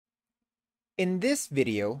In this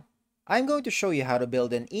video, I'm going to show you how to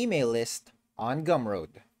build an email list on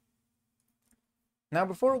Gumroad. Now,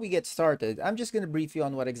 before we get started, I'm just going to brief you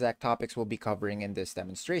on what exact topics we'll be covering in this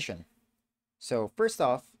demonstration. So first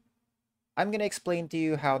off, I'm going to explain to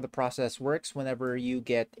you how the process works whenever you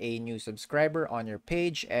get a new subscriber on your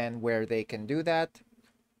page and where they can do that.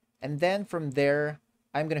 And then from there,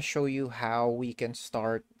 I'm going to show you how we can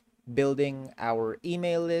start building our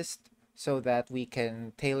email list so that we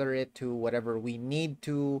can tailor it to whatever we need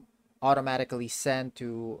to automatically send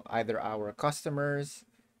to either our customers,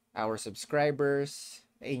 our subscribers,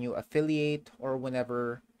 a new affiliate, or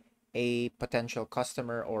whenever a potential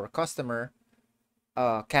customer or customer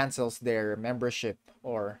cancels their membership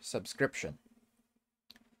or subscription.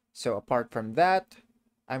 So apart from that,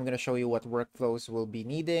 I'm going to show you what workflows we'll be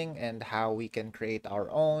needing and how we can create our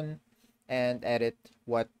own and edit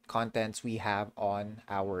what contents we have on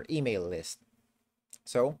our email list.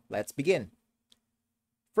 So let's begin.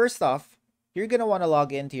 First off, you're going to want to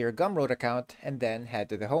log into your Gumroad account and then head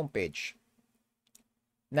to the home page.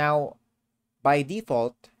 Now, by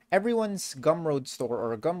default, everyone's Gumroad store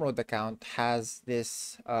or Gumroad account has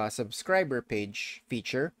this subscriber page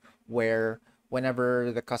feature where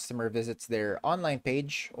whenever the customer visits their online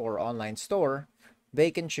page or online store,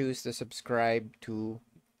 they can choose to subscribe to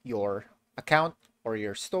your account or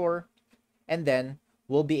your store, and then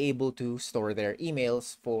we'll be able to store their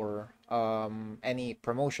emails for any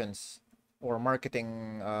promotions or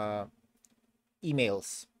marketing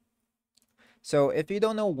emails. So if you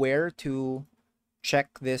don't know where to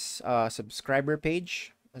check this subscriber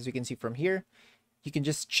page, as you can see from here, you can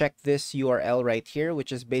just check this URL right here,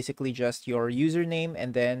 which is basically just your username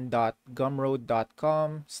and then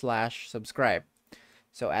 .gumroad.com/subscribe.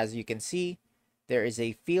 So as you can see, there is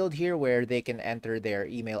a field here where they can enter their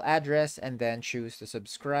email address and then choose to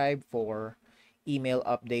subscribe for email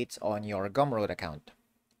updates on your Gumroad account.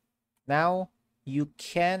 Now, you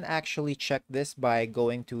can actually check this by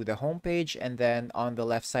going to the home page, and then on the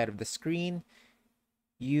left side of the screen,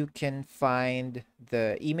 you can find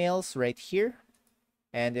the emails right here.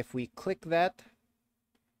 And if we click that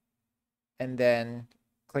and then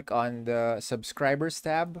click on the subscribers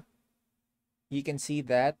tab, you can see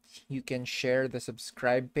that you can share the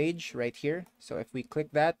subscribe page right here. So if we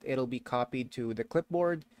click that, it'll be copied to the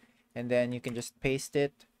clipboard, and then you can just paste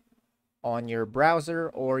it on your browser,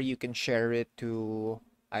 or you can share it to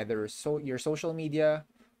either your social media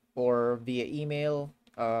or via email,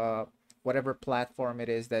 whatever platform it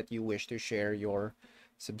is that you wish to share your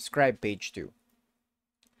subscribe page to.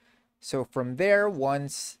 So from there,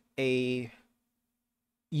 once a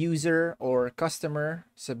user or customer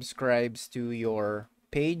subscribes to your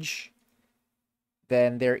page,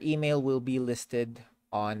 then their email will be listed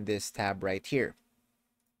on this tab right here.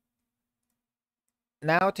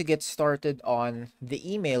 Now to get started on the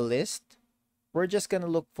email list, we're just going to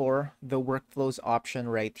look for the workflows option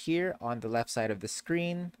right here on the left side of the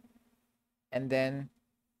screen. And then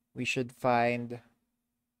we should find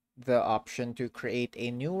the option to create a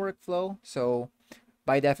new workflow. So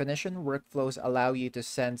by definition, workflows allow you to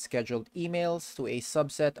send scheduled emails to a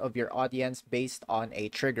subset of your audience based on a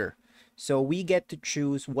trigger. So we get to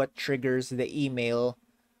choose what triggers the email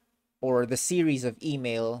or the series of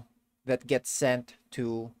email that gets sent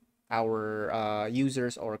to our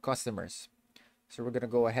users or customers. So we're going to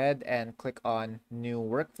go ahead and click on new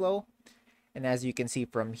workflow. And as you can see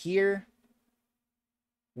from here,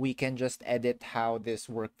 we can just edit how this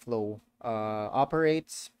workflow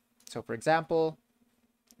operates. So for example,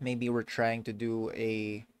 maybe we're trying to do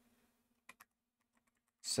a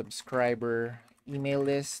subscriber email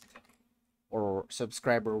list or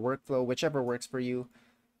subscriber workflow, whichever works for you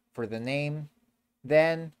for the name.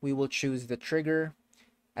 Then we will choose the trigger.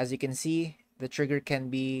 As you can see, the trigger can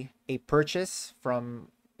be a purchase from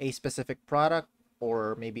a specific product,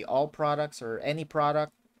 or maybe all products or any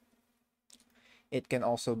product. It can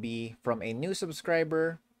also be from a new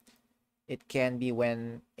subscriber. It can be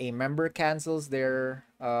when a member cancels their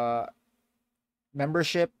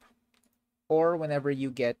membership, or whenever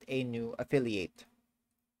you get a new affiliate.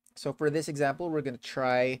 So for this example, we're going to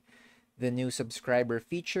try the new subscriber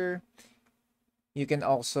feature. You can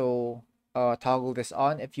also toggle this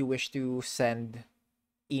on if you wish to send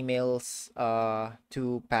emails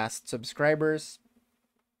to past subscribers.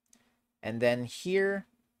 And then here,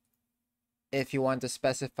 if you want to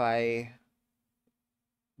specify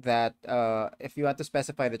that, if you want to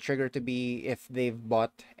specify the trigger to be if they've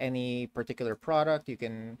bought any particular product, you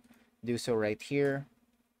can do so right here,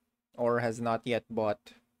 or has not yet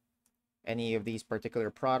bought any of these particular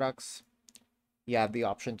products. You have the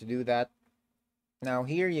option to do that. Now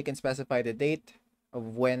here you can specify the date of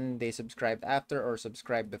when they subscribed after or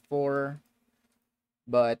subscribed before,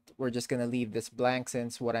 but we're just gonna leave this blank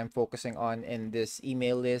since what I'm focusing on in this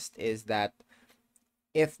email list is that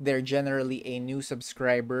if they're generally a new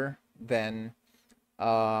subscriber, then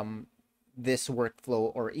this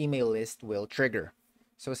workflow or email list will trigger.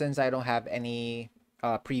 So since I don't have any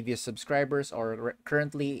previous subscribers, or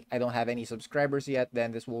currently I don't have any subscribers yet,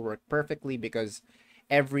 then this will work perfectly because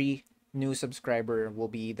every new subscriber will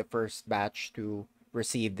be the first batch to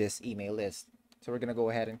receive this email list. So we're going to go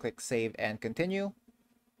ahead and click save and continue.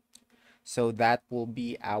 So that will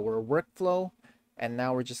be our workflow. And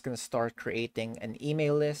now we're just going to start creating an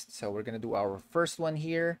email list. So we're going to do our first one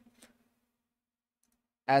here.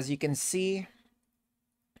 As you can see,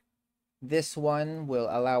 this one will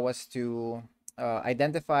allow us to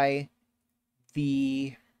identify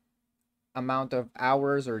the amount of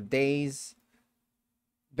hours or days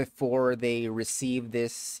before they receive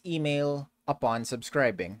this email upon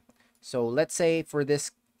subscribing. So let's say for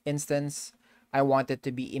this instance, I want it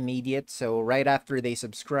to be immediate. So right after they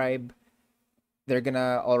subscribe, they're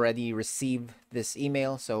gonna already receive this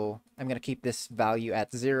email. So I'm gonna keep this value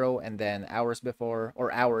at 0 and then hours before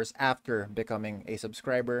or hours after becoming a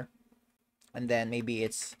subscriber. And then maybe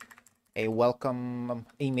it's a welcome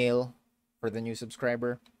email for the new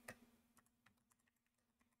subscriber.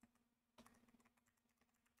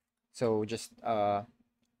 So just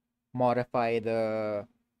modify the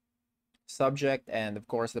subject and of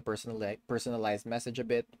course the personalized message a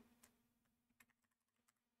bit.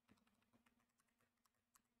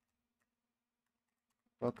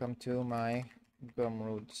 Welcome to my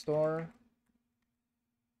Gumroad store.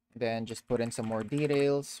 Then just put in some more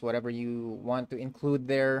details, whatever you want to include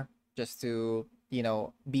there, just to, you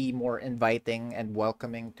know, be more inviting and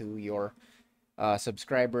welcoming to your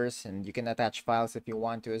subscribers. And you can attach files if you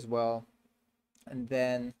want to as well. And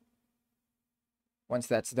then once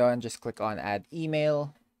that's done, just click on add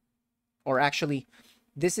email. Or actually,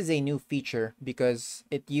 this is a new feature because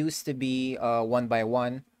it used to be one by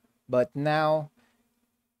one, but now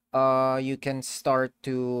you can start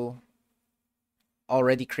to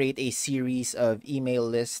already create a series of email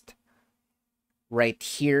list right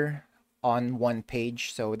here on one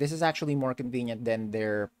page. So this is actually more convenient than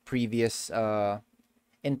their previous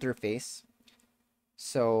interface.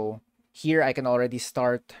 So here I can already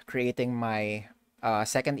start creating my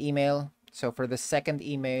second email. So for the second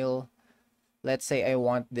email, let's say I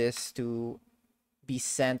want this to be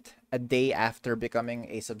sent a day after becoming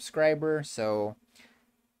a subscriber. So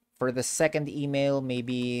for the second email,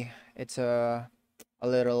 maybe it's a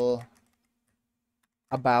little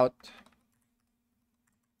about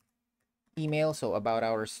email, so about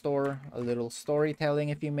our store, a little storytelling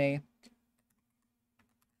if you may.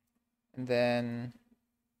 And then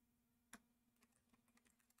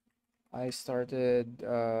I started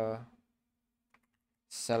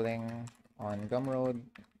selling on Gumroad.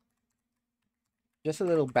 Just a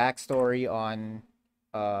little backstory on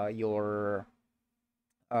your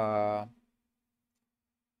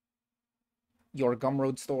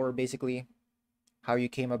Gumroad store, basically how you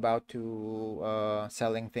came about to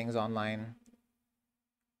selling things online.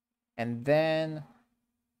 And then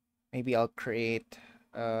maybe I'll create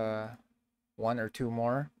one or two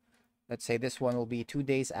more. Let's say this one will be 2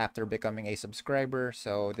 days after becoming a subscriber.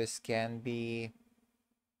 So this can be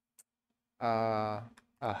how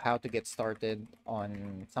to get started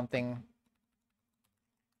on something.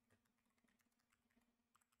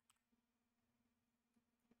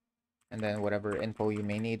 And then whatever info you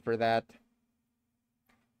may need for that.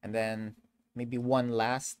 And then maybe one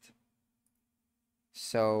last.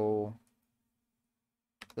 So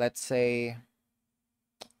let's say,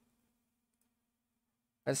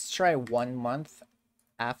 let's try 1 month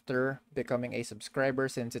after becoming a subscriber,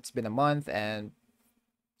 since it's been a month and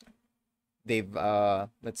they've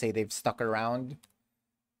let's say they've stuck around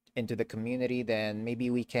into the community. Then maybe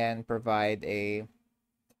we can provide a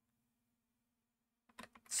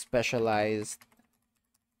specialized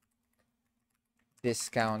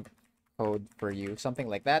discount code for you, something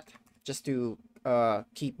like that, just to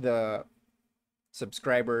keep the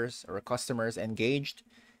subscribers or customers engaged,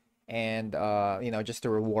 and you know, just to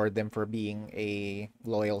reward them for being a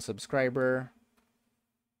loyal subscriber.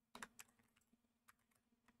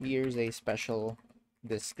 Here's a special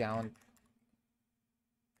discount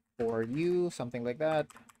for you, something like that.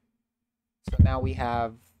 So now we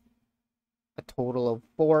have a total of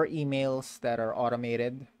 4 emails that are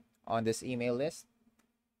automated on this email list.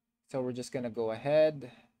 So we're just gonna go ahead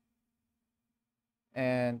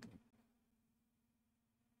and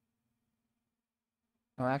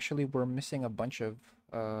no, actually we're missing a bunch of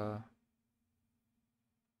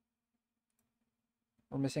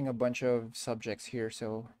We're missing a bunch of subjects here,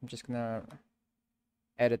 so I'm just gonna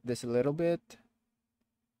edit this a little bit.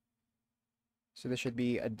 So this should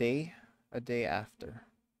be a day after.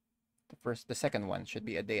 The second one should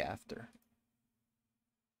be a day after.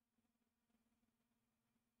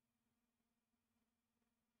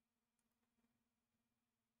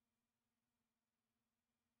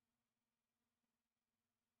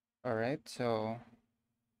 All right, so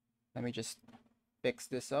let me just fix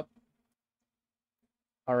this up.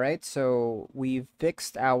 All right, so we've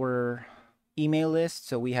fixed our email list.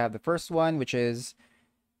 So we have the first one, which is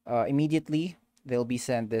immediately they'll be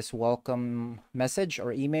sent this welcome message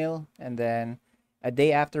or email, and then a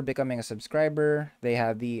day after becoming a subscriber, they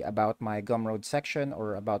have the About My Gumroad section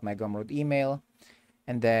or About My Gumroad email.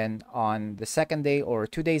 And then on the second day or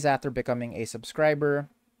 2 days after becoming a subscriber,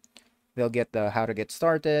 they'll get the How to Get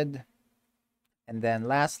Started. And then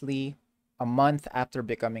lastly, a month after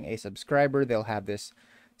becoming a subscriber, they'll have this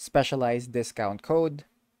specialized discount code.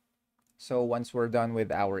 So once we're done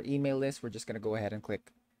with our email list, we're just going to go ahead and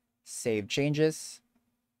click Save Changes.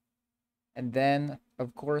 And then,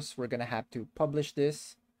 of course, we're going to have to publish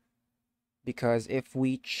this, because if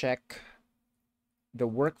we check the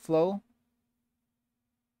workflow,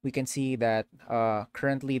 we can see that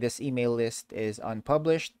currently this email list is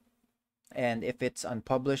unpublished. And if it's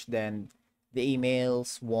unpublished, then the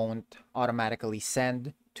emails won't automatically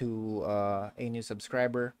send to a new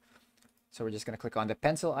subscriber. So we're just going to click on the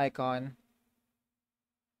pencil icon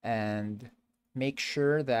and make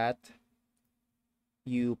sure that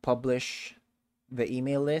you publish the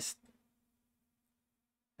email list.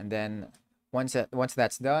 And then once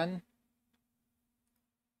that's done,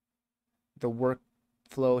 the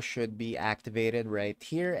workflow should be activated right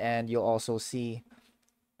here, and you'll also see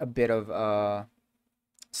a bit of a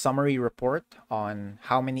summary report on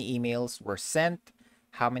how many emails were sent,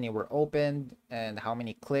 how many were opened, and how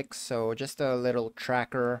many clicks. So just a little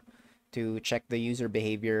tracker to check the user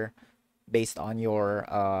behavior based on your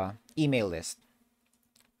email list.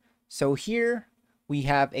 So here we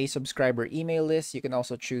have a subscriber email list. You can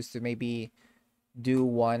also choose to maybe do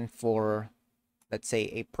one for, let's say,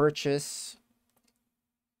 a purchase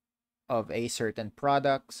of a certain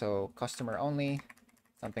product. So customer only,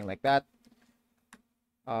 something like that.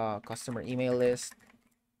 Customer email list.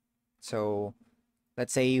 So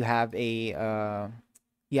let's say you have a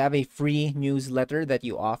free newsletter that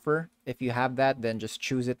you offer. If you have that, then just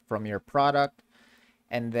choose it from your product,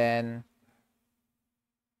 and then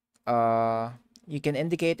you can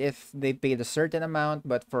indicate if they paid a certain amount.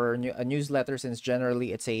 But for a newsletter, since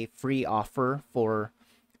generally it's a free offer for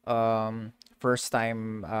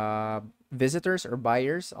first-time visitors or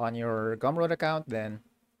buyers on your Gumroad account, then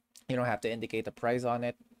you don't have to indicate a price on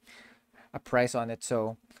it.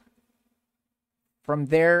 So from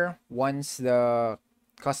there, once the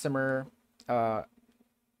customer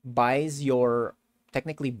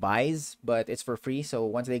technically buys, but it's for free. So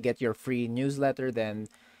once they get your free newsletter, then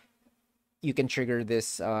you can trigger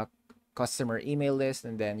this customer email list,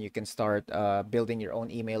 and then you can start building your own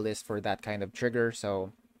email list for that kind of trigger.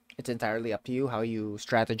 So it's entirely up to you how you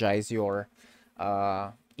strategize your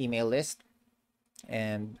email list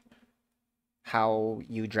and how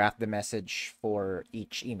you draft the message for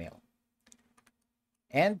each email.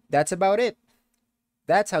 And that's about it.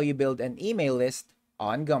 That's how you build an email list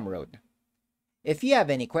on Gumroad. If you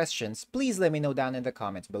have any questions, please let me know down in the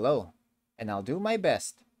comments below, and I'll do my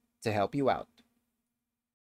best to help you out.